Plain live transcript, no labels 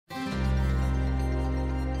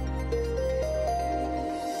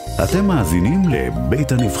אתם מאזינים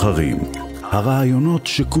לבית הנבחרים, הרעיונות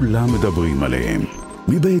שכולם מדברים עליהם,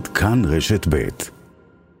 מבית כאן רשת בית.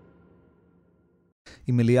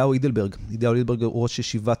 עם אליהו אידלברג. אליהו אידלברג הוא ראש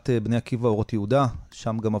ישיבת בני עקיבא אורות יהודה,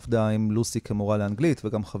 שם גם עבדה עם לוסי כמורה לאנגלית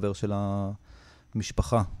וגם חבר של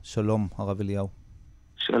המשפחה. שלום, הרב אליהו.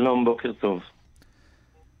 שלום, בוקר טוב.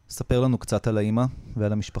 ספר לנו קצת על האמא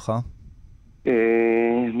ועל המשפחה.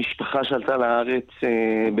 משפחה שעלתה לארץ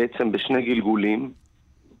בעצם בשני גלגולים.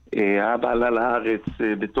 האבא עלה לארץ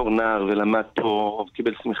בתור נער ולמד פה,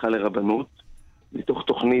 קיבל סמיכה לרבנות, מתוך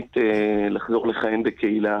תוכנית לחזור לכהן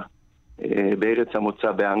בקהילה בארץ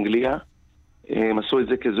המוצא באנגליה. הם עשו את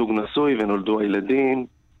זה כזוג נשוי ונולדו הילדים,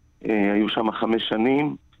 היו שם 5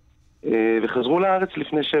 שנים, וחזרו לארץ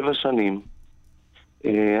לפני 7 שנים.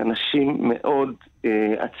 אנשים מאוד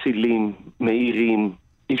אצילים, מהירים,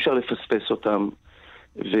 אי אפשר לפספס אותם,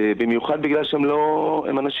 ובמיוחד בגלל שהם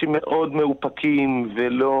הם אנשים מאוד מאופקים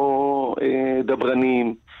ולא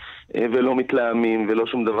דברנים ולא מתלהמים ולא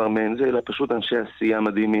שום דבר מעין זה, אלא פשוט אנשי עשייה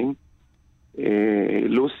מדהימים.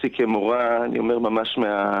 לוסי כמורה, אני אומר ממש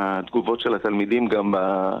מהתגובות של התלמידים גם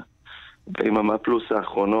ביממה פלוס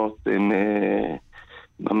האחרונות, הם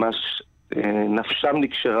ממש נפשם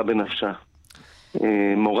נקשרה בנפשה.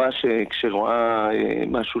 מורה שכשרואה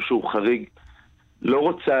משהו שהוא חריג לא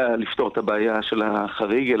רוצה לפתור את הבעיה של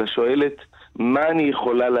החריג, אלא שואלת מה אני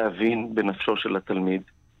יכולה להבין בנפשו של התלמיד.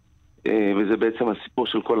 וזה בעצם הסיפור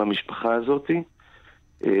של כל המשפחה הזאת,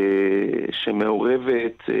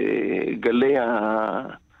 שמעורבת,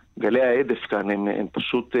 גלי העדף כאן הם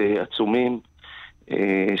פשוט עצומים.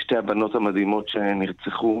 שתי הבנות המדהימות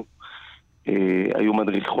שנרצחו היו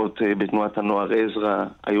מדריכות בתנועת הנוער עזרא,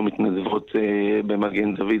 היו מתנדבות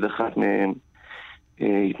במגן דוד, אחת מהן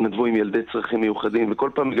התנדבו עם ילדי צרכים מיוחדים, וכל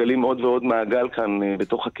פעם מגלים עוד ועוד מעגל כאן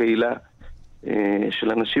בתוך הקהילה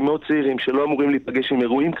של אנשים מאוד צעירים שלא אמורים להיפגש עם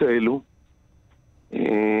אירועים כאלו,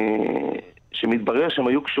 שמתברר שהם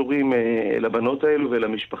היו קשורים לבנות האלו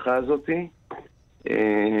ולמשפחה הזאת,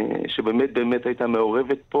 שבאמת באמת הייתה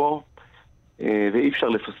מעורבת פה, ואי אפשר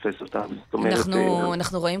לפספס אותם.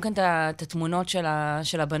 אנחנו רואים כאן את התמונות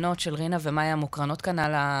של הבנות, של רינה ומאיה, מוקרנות כאן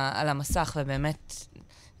על המסך, ובאמת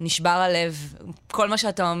נשבר הלב. כל מה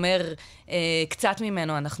שאתה אומר, קצת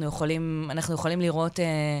ממנו אנחנו יכולים לראות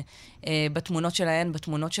בתמונות שלהן,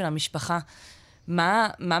 בתמונות של המשפחה. מה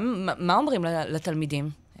אומרים לתלמידים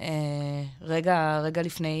רגע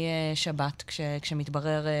לפני שבת,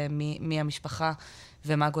 כשמתברר מי המשפחה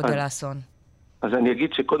ומה גודל האסון? אז אני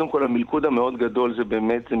אגיד שקודם כל המלכוד המאוד גדול זה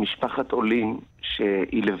באמת, זה משפחת עולים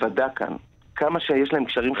שהיא לבדה כאן. כמה שיש להם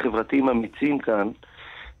קשרים חברתיים אמיצים כאן,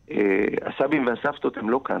 הסבים והסבתות הם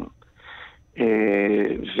לא כאן.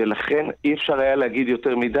 ולכן אי אפשר היה להגיד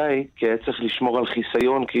יותר מדי, כי היה צריך לשמור על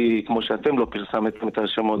חיסיון, כי כמו שאתם לא פרסמתם את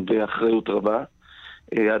הרשמות באחריות רבה,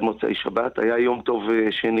 עד מוצאי שבת, היה יום טוב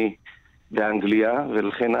שני באנגליה,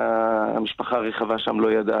 ולכן המשפחה הרחבה שם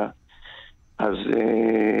לא ידעה. אז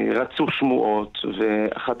רצו שמועות,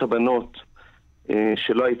 ואחת הבנות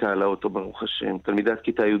שלא הייתה על האוטו ברוך השם, תלמידת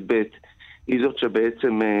כיתה י"ב, היא זאת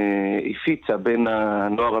שבעצם הפיצה בין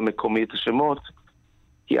הנוער המקומי את השמות,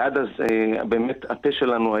 כי עד אז באמת הפה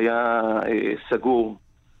שלנו היה סגור.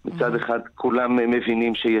 מצד אחד כולם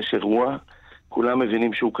מבינים שיש אירוע, כולם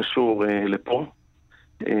מבינים שהוא קשור לפה,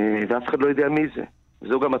 ואף אחד לא יודע מי זה.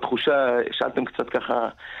 זו גם התחושה, שאלתם קצת ככה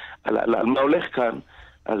על מה הולך כאן,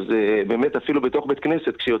 אז באמת אפילו בתוך בית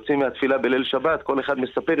כנסת, כשיוצאים מהתפילה בליל שבת, כל אחד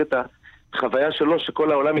מספר את החוויה שלו,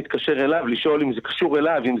 שכל העולם מתקשר אליו, לשאול אם זה קשור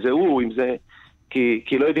אליו, אם זה הוא, אם זה...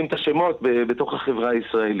 כי לא יודעים את השמות בתוך החברה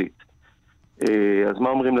הישראלית. אז מה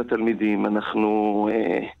אומרים לתלמידים? אנחנו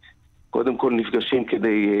קודם כל נפגשים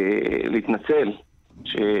כדי להתנצל,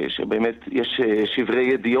 שבאמת יש שברי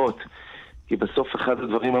ידיעות, כי בסוף אחד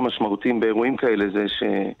הדברים המשמעותיים באירועים כאלה זה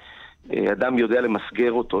שאדם יודע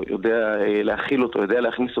למסגר אותו, יודע להכיל אותו, יודע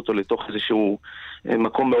להכניס אותו לתוך איזשהו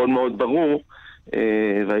מקום מאוד מאוד ברור,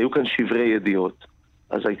 והיו כאן שברי ידיעות.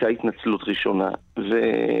 אז הייתה התנצלות ראשונה,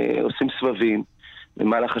 ועושים סבבים.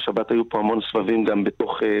 במהלך השבת היו פה המון סבבים גם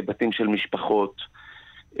בתוך בתים של משפחות,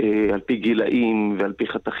 על פי גילאים ועל פי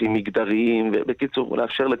חתכים מגדריים, ובקיצור,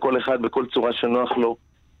 לאפשר לכל אחד בכל צורה שנוח לו,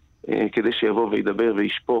 כדי שיבוא וידבר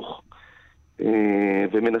וישפוך.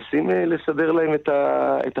 ומנסים לסדר להם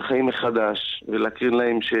את החיים מחדש, ולהקרין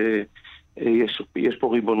להם שיש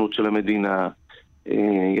פה ריבונות של המדינה,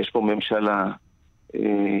 יש פה ממשלה,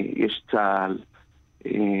 יש צה"ל,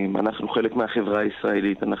 אנחנו חלק מהחברה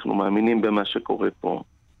הישראלית, אנחנו מאמינים במה שקורה פה.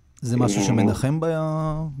 זה משהו שמנחם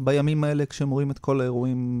בימים האלה כשהם רואים את כל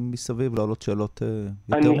האירועים מסביב, לעלות שאלות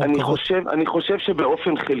יותר מורכבות? אני חושב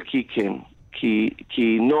שבאופן חלקי כן.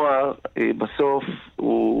 כי נוער בסוף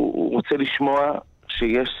הוא רוצה לשמוע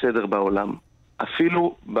שיש סדר בעולם.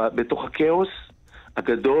 אפילו בתוך הכאוס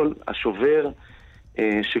הגדול, השובר,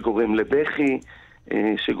 שגורם לבכי,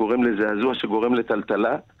 שגורם לזעזוע, שגורם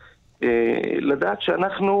לטלטלה, לדעת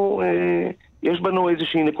שאנחנו, יש בנו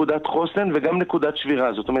איזושהי נקודת חוסן וגם נקודת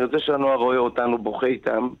שבירה. זאת אומרת, זה שהנוער רואה אותנו בוכה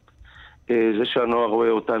איתם, זה שהנוער רואה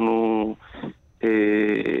אותנו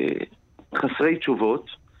חסרי תשובות,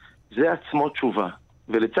 זה עצמו תשובה.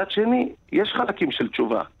 ולצד שני, יש חלקים של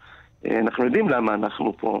תשובה. אנחנו יודעים למה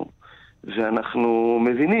אנחנו פה, ואנחנו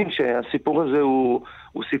מבינים שהסיפור הזה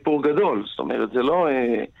הוא סיפור גדול. זאת אומרת, זה לא...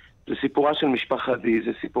 זה סיפורה של משפחה די,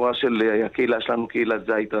 זה סיפורה של הקהילה שלנו, קהילת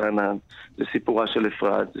זית רענן, זה סיפורה של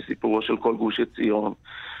אפרת, זה סיפורו של כל גוש עציון,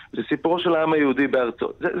 זה סיפורו של העם היהודי בארצו.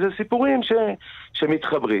 זה סיפורים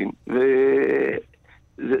שמתחברים,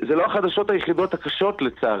 וזה לא החדשות היחידות הקשות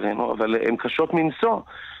לצערנו, אבל הן קשות מנשוא,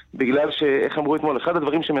 בגלל שאיך אמרו אתמול, אחד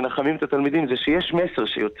הדברים שמנחמים את התלמידים זה שיש מסר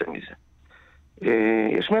שיוצא מזה.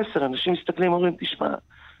 יש מסר, אנשים מסתכלים ואומרים, תשמע,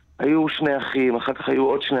 היו 2 אחים, אחר כך היו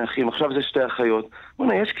עוד 2 אחים, עכשיו זה 2 אחיות.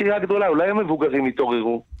 בוא'נה, יש קריאה גדולה, אולי המבוגרים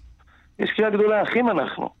יתעוררו. יש קריאה גדולה, אחים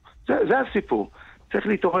אנחנו. זה הסיפור. צריך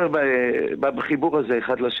להתעורר בחיבור הזה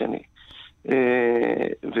אחד לשני.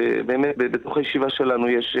 ובאמת, בתוך הישיבה שלנו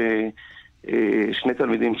יש 2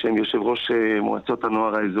 תלמידים שהם יושב ראש מועצות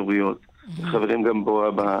הנוער האזוריות, חברים גם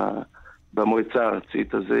במועצה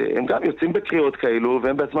הארצית, אז הם גם יוצאים בקריאות כאלו,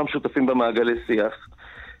 והם בעצמם שותפים במעגלי שיח.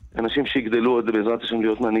 אנשים שיגדלו עוד בעזרת השם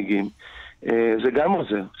להיות מנהיגים. זה גם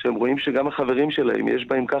עוזר, שהם רואים שגם החברים שלהם, יש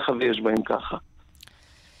בהם ככה ויש בהם ככה.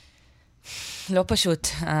 לא פשוט,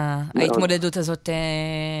 ההתמודדות הזאת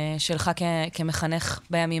שלך כמחנך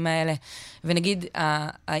בימים האלה. ונגיד,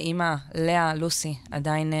 האמא, לאה, לוסי,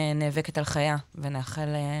 עדיין נאבקת על חייה, ונאחל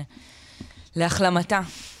להחלמתה.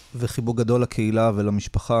 וחיבוק גדול לקהילה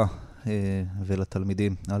ולמשפחה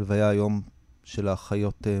ולתלמידים. ההלוויה היום של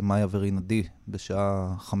האחיות מאיה ורינדי בשעה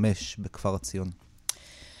 5 בכפר הציון.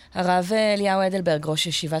 הרב אליהו אדלברג, ראש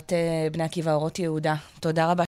ישיבת בני עקיבא אורות יהודה, תודה רבה